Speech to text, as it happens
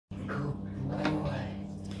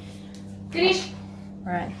Finish.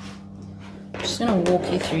 Right. I'm just going to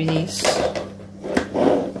walk you through these.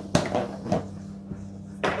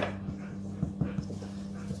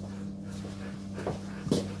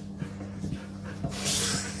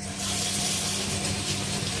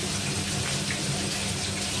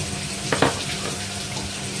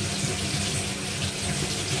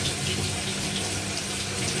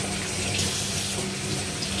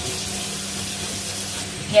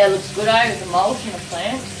 Yeah, it looks good, eh, with the mulch and the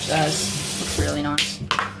plant. It does. Looks really nice. You're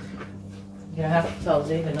gonna have to tell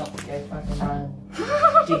Ziva not to go fucking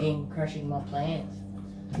around digging, crushing my plants.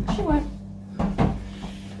 She won't.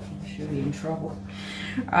 She'll be in trouble.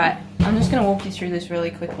 Alright, I'm just going to walk you through this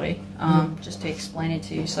really quickly, just to explain it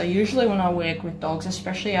to you. So usually when I work with dogs,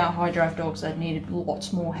 especially our high drive dogs that need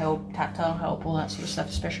lots more help, tactile help, all that sort of stuff,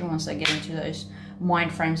 especially once they get into those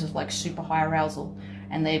mind frames of like super high arousal,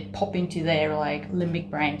 and they pop into their like limbic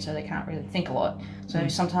brain, so they can't really think a lot. So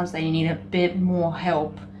sometimes they need a bit more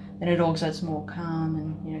help than a dog that's more calm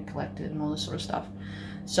and, you know, collected and all this sort of stuff.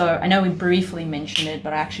 So I know we briefly mentioned it,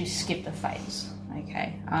 but I actually skipped a phase.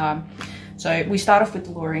 Okay. So we start off with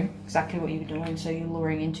luring, exactly what you were doing. So you're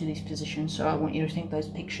luring into these positions. So I want you to think those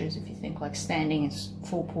pictures. If you think like standing is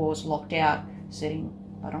full paws locked out, sitting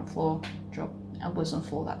butt on floor, drop elbows on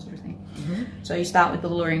floor, that sort of thing. So you start with the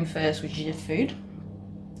luring first, which is your food.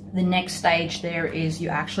 The next stage there is you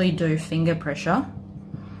actually do finger pressure.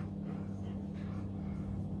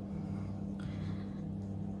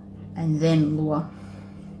 And then lure.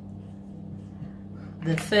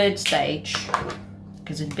 The third stage,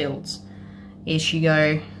 because it builds, is you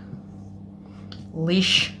go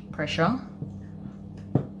leash pressure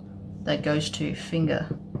that goes to finger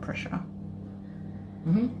pressure.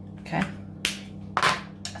 Okay.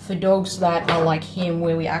 For dogs that are like him,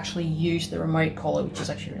 where we actually use the remote collar, which is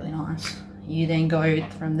actually really nice, you then go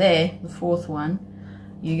from there, the fourth one,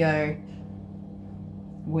 you go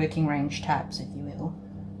working range taps, if you will,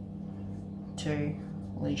 to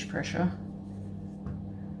leash pressure.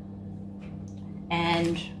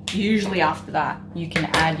 And usually after that, you can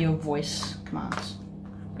add your voice commands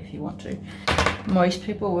if you want to. Most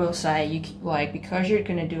people will say, because you're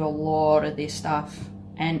going to do a lot of this stuff,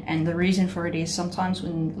 and the reason for it is sometimes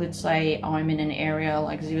when, let's say I'm in an area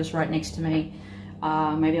like Ziva's right next to me,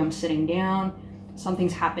 maybe I'm sitting down,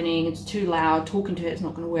 something's happening, it's too loud, talking to her is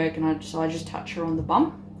not going to work, and so I just touch her on the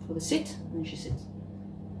bum for the sit, and then she sits.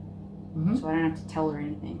 So I don't have to tell her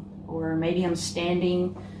anything. Or maybe I'm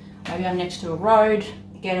standing, maybe I'm next to a road,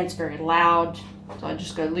 again it's very loud, so I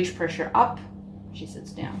just go leash pressure up, she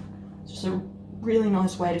sits down. It's just a really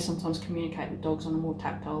nice way to sometimes communicate with dogs on a more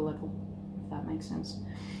tactile level, if that makes sense.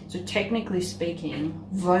 So technically speaking,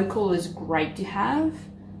 vocal is great to have,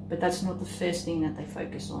 but that's not the first thing that they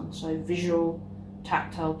focus on. So visual,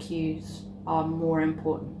 tactile cues are more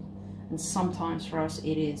important. And sometimes for us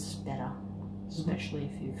it is better, especially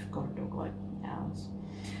if you've got a dog like ours.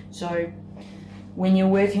 So when you're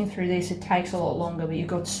working through this, it takes a lot longer, but you've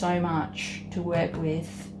got so much to work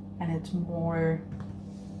with and it's more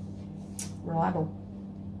reliable.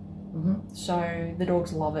 So the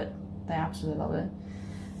dogs love it. They absolutely love it.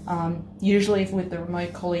 Usually with the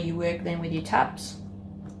remote collar, you work then with your taps.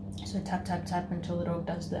 So tap, tap, tap until the dog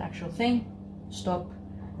does the actual thing, stop,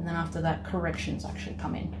 and then after that, corrections actually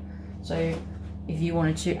come in. So if you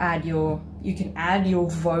wanted to add you can add your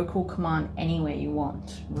vocal command anywhere you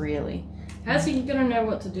want, really. How's he gonna know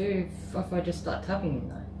what to do if I just start tapping him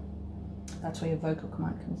though? That's where your vocal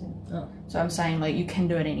command comes in. Oh. So I'm saying, like, you can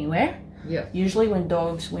do it anywhere. Yeah. Usually when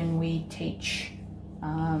we teach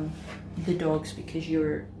the dogs, because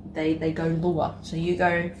they go lure. So you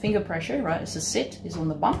go finger pressure, right? It's a sit, is on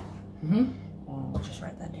the bum. I'll just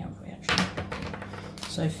write that down for you actually.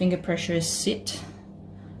 So finger pressure is sit,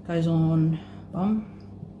 goes on bum.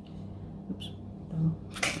 Oops,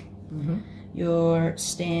 bum. Your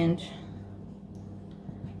stand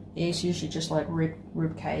is usually just like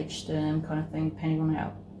rib cage, sternum kind of thing, depending on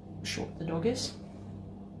how short the dog is.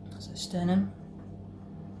 So sternum.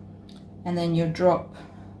 And then your drop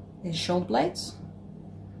is shoulder blades,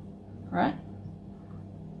 right?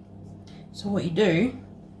 So what you do,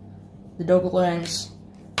 the dog learns,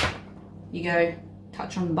 you go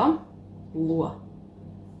touch on the bum, lure.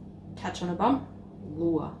 Touch on the bum,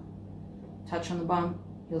 lure. Touch on the bum,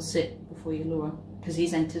 he'll sit before you lure, because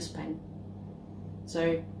he's anticipating.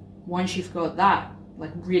 So once you've got that,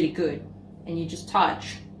 like, really good, and you just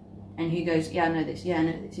touch, and he goes, yeah, I know this, yeah, I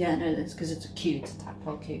know this, yeah, I know this, because it's a cue, it's a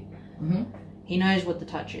tactile cue. He knows what the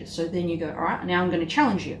touch is. So then you go, all right, now I'm going to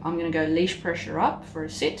challenge you. I'm going to go leash pressure up for a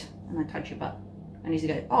sit, and I touch your butt. And he's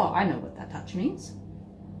going to go, oh, I know what that touch means.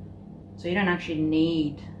 So you don't actually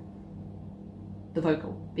need the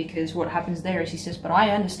vocal, because what happens there is he says, but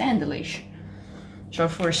I understand the leash. So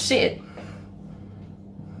for a sit,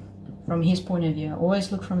 from his point of view,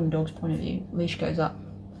 always look from the dog's point of view, leash goes up.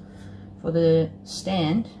 For the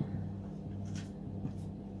stand,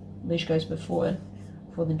 leash goes a bit forward.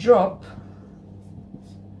 For the drop,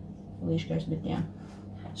 the leash goes a bit down.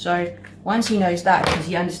 So once he knows that, because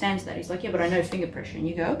he understands that, he's like, yeah, but I know finger pressure. And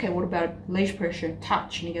you go, okay, what about leash pressure,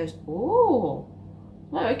 touch? And he goes, oh,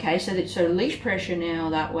 well, okay, so leash pressure now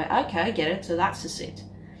that way. Okay, I get it. So that's the sit.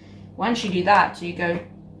 Once you do that, so you go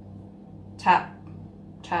tap,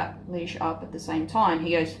 tap, leash up at the same time,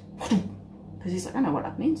 he goes, because he's like, I know what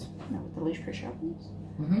up means. I know what the leash pressure up means.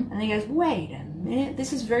 And he goes, wait a minute,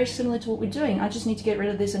 this is very similar to what we're doing. I just need to get rid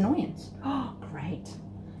of this annoyance. Oh, great.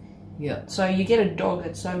 Yeah. So you get a dog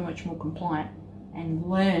that's so much more compliant and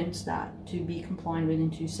learns that to be compliant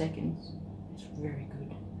within 2 seconds. It's very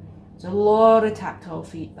good. It's a lot of tactile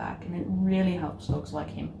feedback, and it really helps dogs like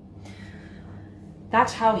him.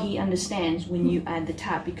 That's how he understands when you add the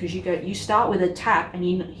tap, because you start with a tap and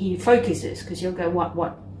he focuses, because you'll go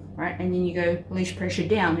what, right? And then you go leash pressure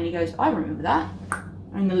down, and he goes, I remember that.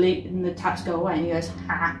 And the taps go away, and he goes,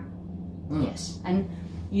 ha, yes. And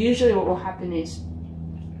usually what will happen is,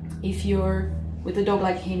 if you're with a dog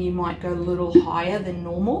like him, you might go a little higher than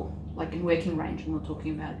normal, like in working range. I'm not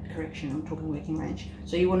talking about correction, I'm talking working range.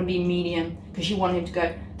 So you want to be medium, because you want him to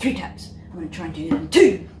go 3 taps. I'm going to try and do them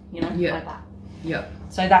 2, you know, like that. Yeah.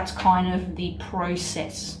 So that's kind of the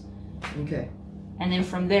process. Okay. And then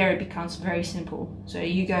from there it becomes very simple. So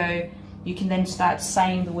you can then start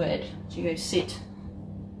saying the word. So you go sit.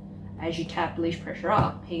 As you tap leash pressure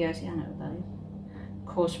up, he goes, yeah, I know what that is.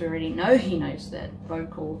 Of course, we already know he knows that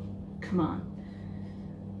vocal command.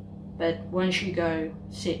 But once you go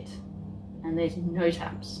sit and there's no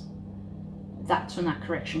taps, that's when that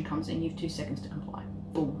correction comes in. You have 2 seconds to comply.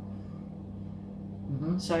 Boom.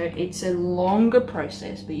 So it's a longer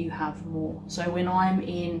process, but you have more. So when I'm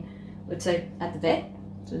in, let's say at the vet,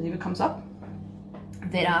 so Ziva comes up,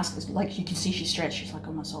 vet asks, like you can see she's stressed, she's like,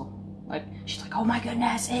 oh my soul. Like, she's like, oh my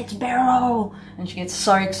goodness, it's Beryl! And she gets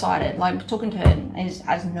so excited. Like, talking to her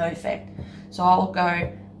has no effect. So I'll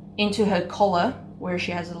go into her collar, where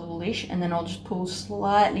she has a little leash, and then I'll just pull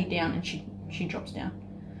slightly down, and she drops down.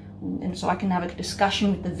 And so I can have a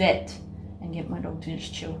discussion with the vet and get my dog to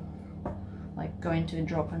just chill. Like, go into a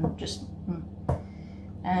drop and just...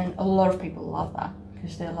 And a lot of people love that,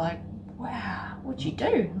 because they're like, wow, what'd you do?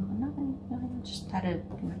 I'm like, nothing, I just had a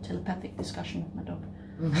telepathic discussion with my dog.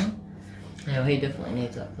 Yeah, he definitely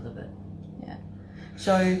needs that for the bit. Yeah.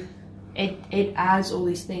 So it adds all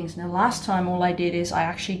these things. Now last time all I did is I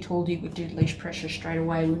actually told you we'd do leash pressure straight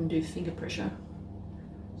away, we wouldn't do finger pressure.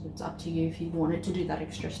 So it's up to you if you wanted to do that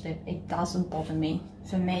extra step. It doesn't bother me.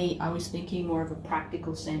 For me, I was thinking more of a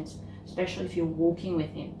practical sense, especially if you're walking with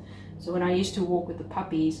him. So when I used to walk with the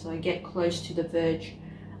puppies, so I get close to the verge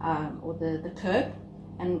or the curb,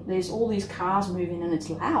 and there's all these cars moving and it's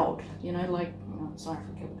loud, you know, like, sorry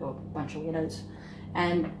if we've got a bunch of weirdos.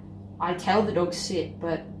 And I tell the dog sit,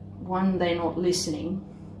 but 1, they're not listening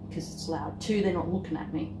because it's loud. 2, they're not looking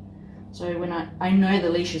at me. So when I know the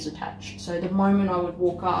leash is attached. So the moment I would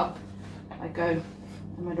walk up, I go,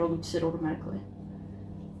 and my dog would sit automatically.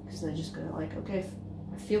 Because they just go like, okay, if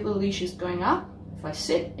I feel the leash is going up, if I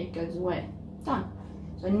sit, it goes away. Done.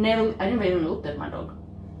 So I never even looked at my dog.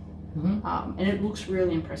 And it looks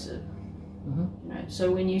really impressive. You know, so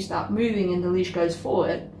when you start moving and the leash goes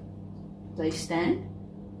forward, they stand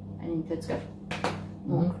and let's go.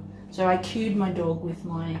 So I cued my dog with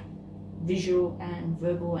my visual and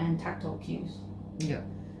verbal and tactile cues. Yeah.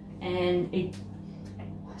 And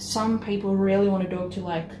some people really want a dog to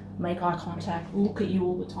like make eye contact, look at you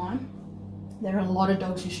all the time. There are a lot of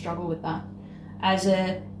dogs who struggle with that.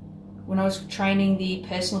 When I was training the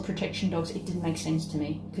personal protection dogs, it didn't make sense to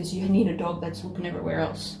me, because you need a dog that's looking everywhere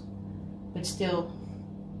else but still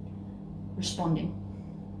responding.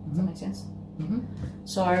 Does that make sense?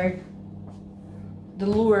 So the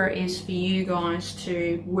lure is for you guys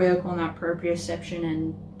to work on that proprioception,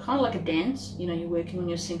 and kind of like a dance, you know, you're working on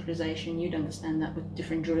your synchronization. You'd understand that with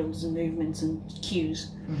different drills and movements and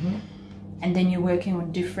cues. And then you're working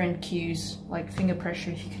on different cues, like finger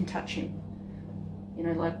pressure if you can touch him. You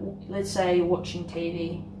know, like let's say you're watching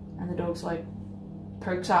TV and the dog's like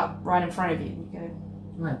perks up right in front of you, and you go,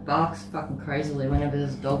 like barks fucking crazily whenever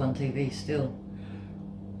there's a dog on TV still.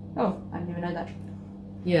 oh, I didn't even know that.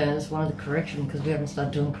 Yeah, that's one of the correction, because we haven't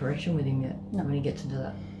started doing correction with him yet. No. When he gets into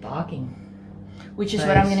that barking. Which is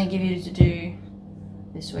what I'm going to give you to do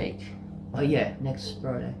this week. Oh yeah, next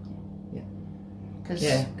Friday. Yeah. Cause,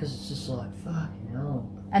 yeah, because it's just like, fucking hell.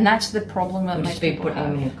 And that's the problem that We'll most just be people putting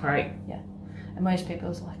have. him in a crate. Yeah. And most people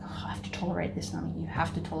is like, oh, I have to tolerate this. No, you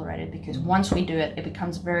have to tolerate it, because once we do it, it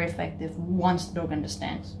becomes very effective once the dog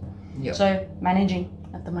understands. Yeah. So managing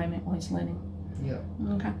at the moment, or he's learning. Yeah.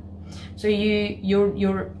 Okay. So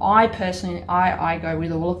I personally, I go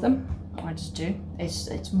with all of them. I just do.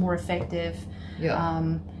 It's more effective.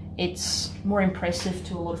 Yeah. It's more impressive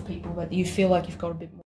to a lot of people, but you feel like you've got a bit more.